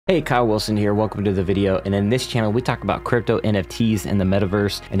Hey, Kyle Wilson here. Welcome to the video. And in this channel, we talk about crypto NFTs and the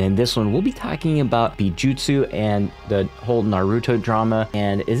metaverse. And in this one, we'll be talking about Bijutsu and the whole Naruto drama.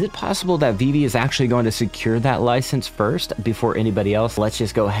 And is it possible that VeVe is actually going to secure that license first before anybody else? Let's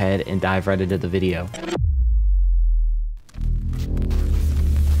just go ahead and dive right into the video.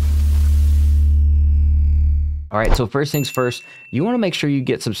 All right, so first things first, you want to make sure you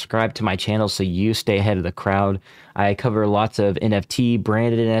get subscribed to my channel so you stay ahead of the crowd. I cover lots of branded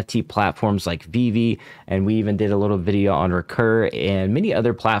NFT platforms like VeVe, and we even did a little video on Recur and many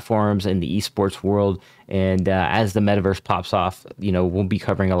other platforms in the esports world. And as the metaverse pops off, we'll be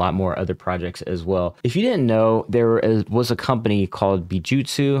covering a lot more other projects as well. If you didn't know, there was a company called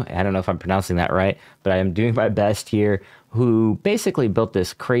Bijutsu. I don't know if I'm pronouncing that right, but I am doing my best here, who basically built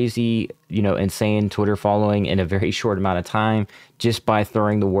this crazy, insane Twitter following in a very short amount of time just by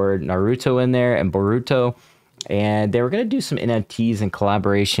throwing the word Naruto in there and Boruto. And they were going to do some NFTs and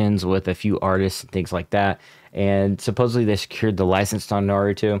collaborations with a few artists and things like that. And supposedly they secured the license on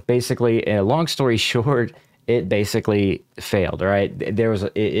Naruto. Basically, a long story short, it basically failed. All right,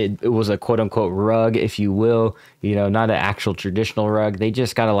 it was a quote unquote rug, if you will, not an actual traditional rug. They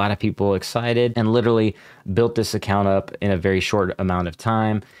just got a lot of people excited and literally built this account up in a very short amount of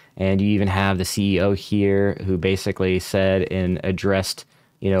time. And you even have the CEO here who basically said and addressed,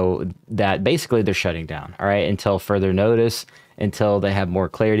 that basically they're shutting down, all right, until further notice, until they have more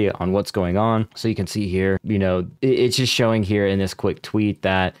clarity on what's going on. So you can see here, it's just showing here in this quick tweet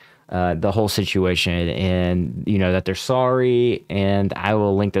that the whole situation, and that they're sorry. And I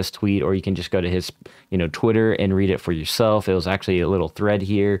will link this tweet, or you can just go to his Twitter and read it for yourself. It was actually a little thread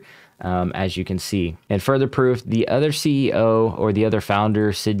here, as you can see. And further proof, the other CEO or the other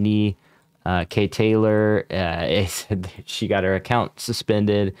founder, Sydney K. Taylor, she got her account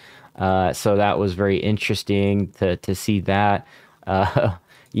suspended. So that was very interesting to see that.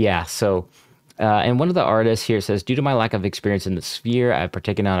 Yeah, so and one of the artists here says, due to my lack of experience in the sphere, I've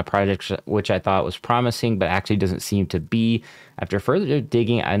partaken on a project which I thought was promising, but actually doesn't seem to be. After further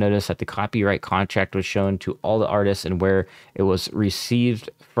digging, I noticed that the copyright contract was shown to all the artists, and where it was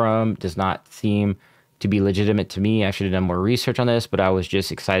received from does not seem to be legitimate to me. I should have done more research on this, but I was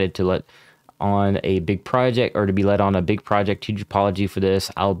just excited to let on a big project, or to be led on a big project. Huge apology for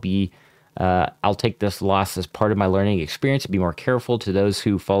this. I'll take this loss as part of my learning experience. Be more careful. To those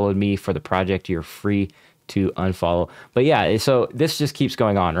who followed me for the project, you're free to unfollow. But yeah, so this just keeps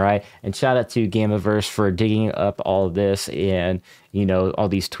going on, right? And shout out to Gamiverse for digging up all of this and, all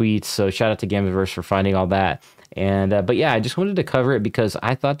these tweets. So shout out to Gamiverse for finding all that. And but yeah, I just wanted to cover it because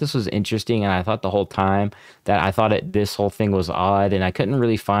I thought this was interesting, and I thought the whole time that I thought this whole thing was odd, and I couldn't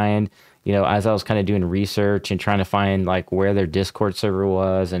really find, as I was kind of doing research and trying to find like where their Discord server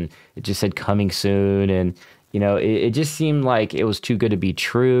was, and it just said coming soon, and it just seemed like it was too good to be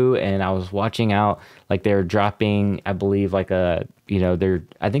true. And I was watching out, like they're dropping, I believe, like I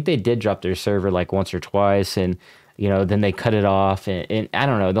think they did drop their server like once or twice, and then they cut it off, and I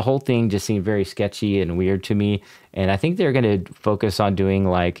don't know, the whole thing just seemed very sketchy and weird to me. And I think they're going to focus on doing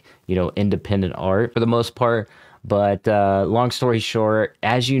like, independent art for the most part. But long story short,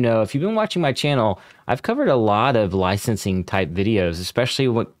 as you know, if you've been watching my channel, I've covered a lot of licensing type videos, especially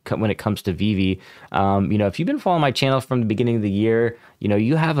when it comes to VeVe. If you've been following my channel from the beginning of the year,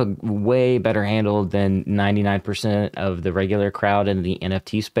 you have a way better handle than 99% of the regular crowd in the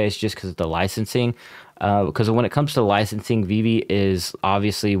NFT space, just because of the licensing. Because when it comes to licensing, VeVe is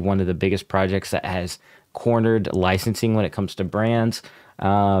obviously one of the biggest projects that has cornered licensing when it comes to brands.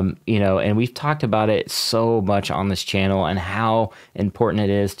 And we've talked about it so much on this channel, and how important it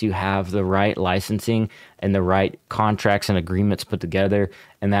is to have the right licensing and the right contracts and agreements put together.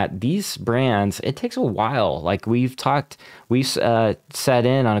 And that these brands, it takes a while. Like we've sat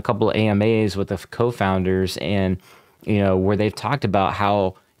in on a couple of AMAs with the co-founders, and, where they've talked about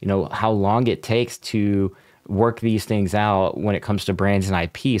how long it takes to work these things out when it comes to brands and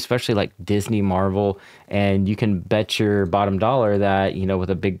IP, especially like Disney, Marvel. And you can bet your bottom dollar that, with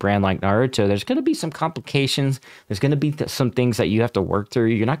a big brand like Naruto, there's going to be some complications. There's going to be some things that you have to work through.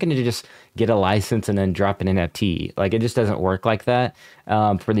 You're not going to just get a license and then drop an NFT. Like, it just doesn't work like that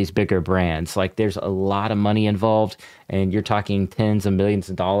for these bigger brands. Like, there's a lot of money involved, and you're talking tens of millions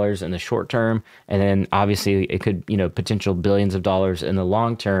of dollars in the short term. And then obviously it could, potential billions of dollars in the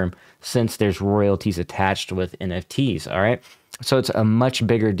long term, since there's royalties attached with NFTs. All right. So it's a much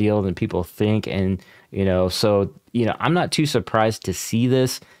bigger deal than people think. And, I'm not too surprised to see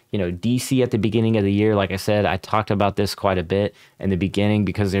this, DC at the beginning of the year. Like I said, I talked about this quite a bit in the beginning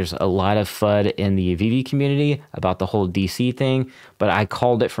because there's a lot of FUD in the VeVe community about the whole DC thing. But I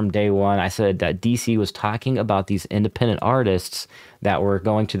called it from day one. I said that DC was talking about these independent artists that were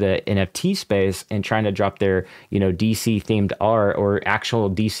going to the NFT space and trying to drop their, DC themed art or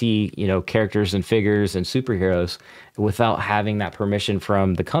actual DC, characters and figures and superheroes without having that permission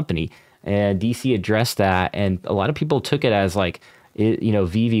from the company. And DC addressed that, and a lot of people took it as like,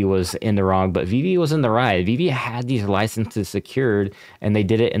 VeVe was in the wrong, but VeVe was in the right. VeVe had these licenses secured and they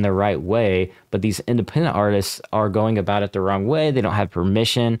did it in the right way, but these independent artists are going about it the wrong way. They don't have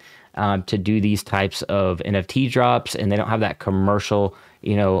permission to do these types of NFT drops, and they don't have that commercial,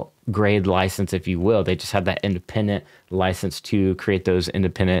 grade license, if you will. They just have that independent license to create those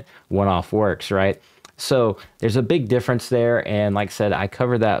independent one-off works, right? So there's a big difference there. And like I said, I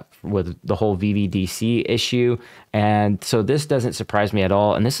covered that with the whole VVDC issue. And so this doesn't surprise me at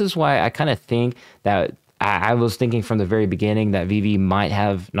all. And this is why I kind of think that I was thinking from the very beginning that VeVe might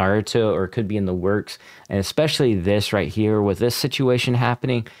have Naruto or could be in the works. And especially this right here with this situation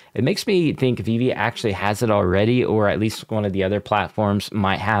happening, it makes me think VeVe actually has it already, or at least one of the other platforms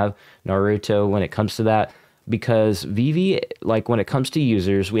might have Naruto when it comes to that. Because VeVe, like when it comes to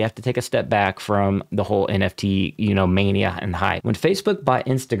users, we have to take a step back from the whole NFT, mania and hype. When Facebook bought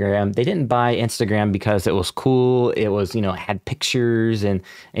Instagram, they didn't buy Instagram because it was cool. It was, had pictures and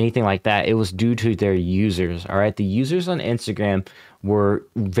anything like that. It was due to their users. All right. The users on Instagram were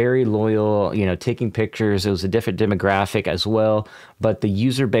very loyal, taking pictures. It was a different demographic as well, but the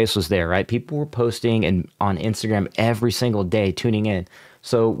user base was there, right? People were posting and on Instagram every single day, tuning in.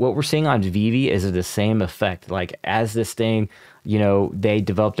 So what we're seeing on VeVe is the same effect. Like as this thing, they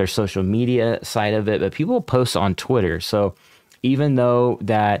developed their social media side of it, but people post on Twitter. So even though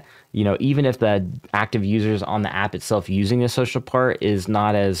that, even if the active users on the app itself using the social part is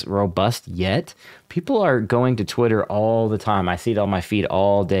not as robust yet, people are going to Twitter all the time. I see it on my feed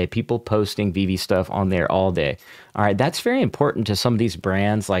all day. People posting VeVe stuff on there all day. All right, that's very important to some of these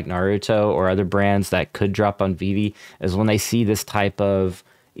brands like Naruto or other brands that could drop on VeVe, is when they see this type of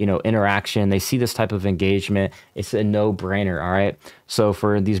interaction, they see this type of engagement, it's a no-brainer. All right, so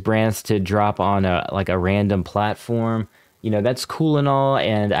for these brands to drop on a random platform, that's cool and all,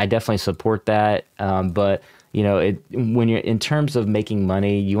 and I definitely support that. But when you're in terms of making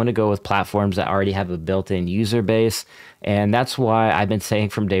money, you want to go with platforms that already have a built-in user base. And that's why I've been saying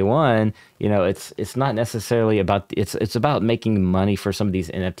from day one, it's not necessarily about, it's about making money for some of these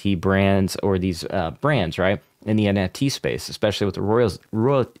NFT brands or these brands, right? In the NFT space, especially with the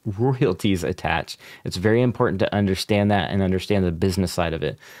royalties attached. It's very important to understand that and understand the business side of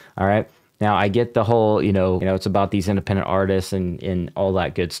it. All right. Now, I get the whole, it's about these independent artists and all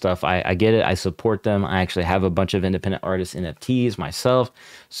that good stuff. I get it. I support them. I actually have a bunch of independent artists NFTs myself,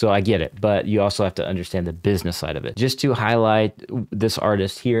 so I get it. But you also have to understand the business side of it. Just to highlight this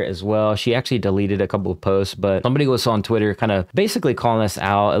artist here as well, she actually deleted a couple of posts, but somebody was on Twitter kind of basically calling us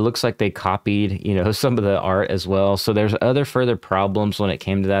out. It looks like they copied, some of the art as well. So there's other further problems when it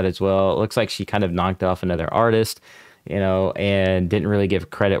came to that as well. It looks like she kind of knocked off another artist, and didn't really give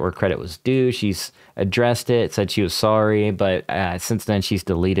credit where credit was due. She's addressed it, said she was sorry, but since then she's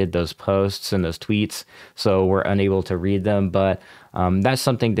deleted those posts and those tweets, so we're unable to read them. But that's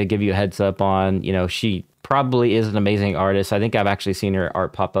something to give you a heads up on. She probably is an amazing artist. I think I've actually seen her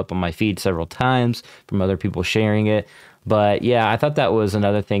art pop up on my feed several times from other people sharing it. But yeah, I thought that was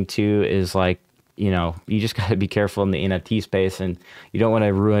another thing too, is like, you just got to be careful in the NFT space, and you don't want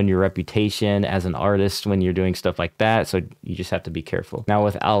to ruin your reputation as an artist when you're doing stuff like that. So you just have to be careful. Now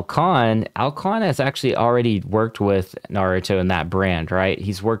with Alcon has actually already worked with Naruto and that brand, right?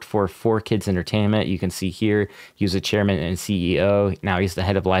 He's worked for 4Kids Entertainment. You can see here, he was a chairman and CEO. Now he's the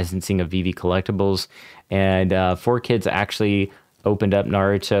head of licensing of VeVe Collectibles. And 4Kids actually opened up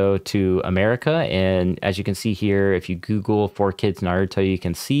Naruto to America. And as you can see here, if you Google 4Kids Naruto, you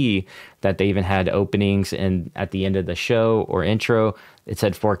can see that they even had openings, and at the end of the show or intro, it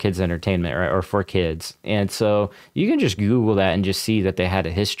said 4Kids Entertainment, right? Or 4Kids. And so you can just Google that and just see that they had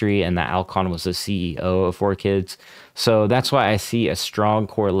a history and that Alcon was the CEO of 4Kids. So that's why I see a strong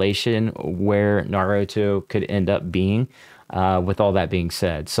correlation where Naruto could end up being, with all that being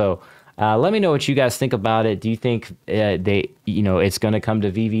said. So let me know what you guys think about it. Do you think it's going to come to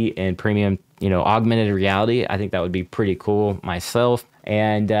VeVe and premium, augmented reality? I think that would be pretty cool myself.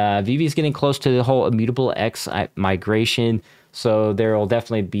 And VeVe is getting close to the whole Immutable X migration. So there will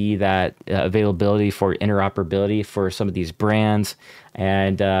definitely be that availability for interoperability for some of these brands.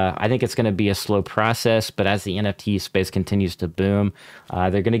 And I think it's going to be a slow process, but as the NFT space continues to boom,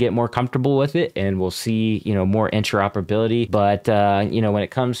 they're going to get more comfortable with it, and we'll see, more interoperability. But when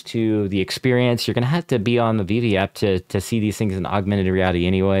it comes to the experience, you're going to have to be on the VeVe app to see these things in augmented reality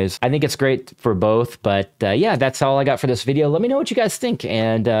anyways. I think it's great for both, but yeah, that's all I got for this video. Let me know what you guys think,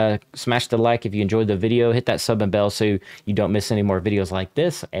 and smash the like if you enjoyed the video. Hit that sub and bell so you don't miss any more videos like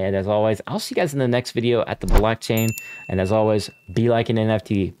this. And as always, I'll see you guys in the next video at the blockchain. And as always, be like an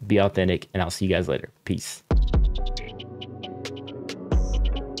NFT, be authentic, and I'll see you guys later. Peace.